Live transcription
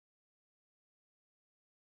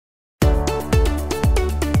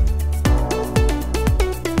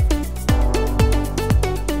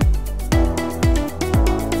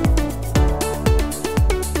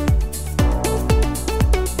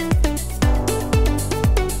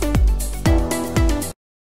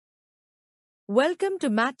Welcome to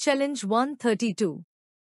Math Challenge 132.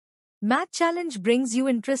 Math Challenge brings you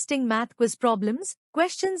interesting math quiz problems,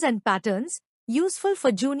 questions and patterns, useful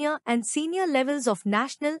for junior and senior levels of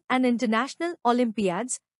national and international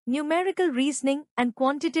Olympiads, numerical reasoning and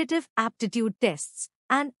quantitative aptitude tests,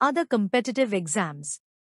 and other competitive exams.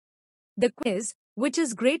 The quiz, which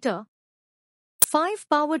is greater, 5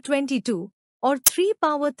 power 22 or 3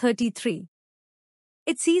 power 33.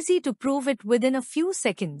 It's easy to prove it within a few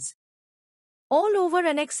seconds. All over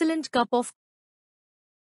an excellent cup of.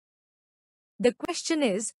 The question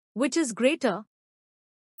is, which is greater?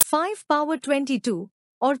 5 power 22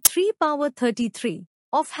 or 3 power 33.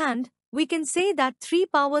 Offhand, we can say that 3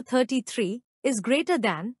 power 33 is greater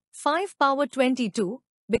than 5 power 22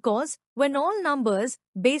 because when all numbers,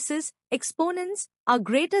 bases, exponents are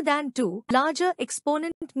greater than 2, larger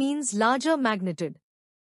exponent means larger magnitude.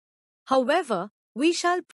 However, we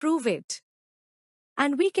shall prove it.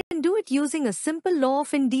 And we can do it using a simple law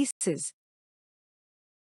of indices.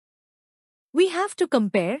 We have to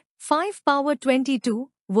compare 5 power 22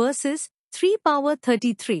 versus 3 power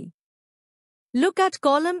 33. Look at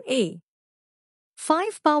column A.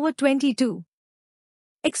 5 power 22.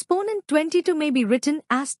 Exponent 22 may be written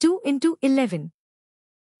as 2 into 11.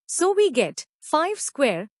 So we get 5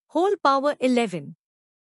 square whole power 11,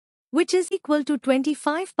 which is equal to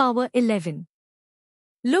 25 power 11.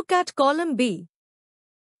 Look at column B.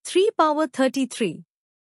 3 power 33.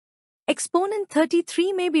 Exponent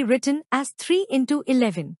 33 may be written as 3 into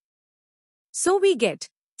 11. So we get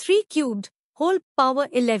 3 cubed whole power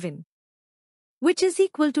 11, which is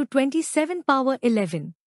equal to 27 power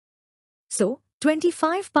 11. So,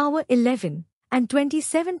 25 power 11 and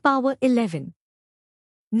 27 power 11.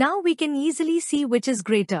 Now we can easily see which is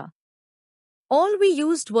greater. All we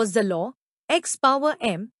used was the law, x power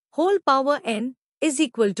m whole power n is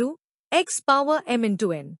equal to x power m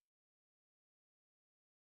into n.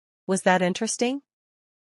 Was that interesting?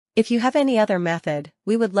 If you have any other method,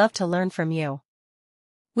 we would love to learn from you.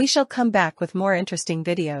 We shall come back with more interesting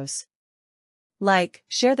videos. Like,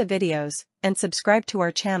 share the videos, and subscribe to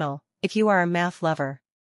our channel if you are a math lover.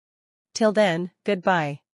 Till then,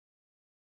 goodbye.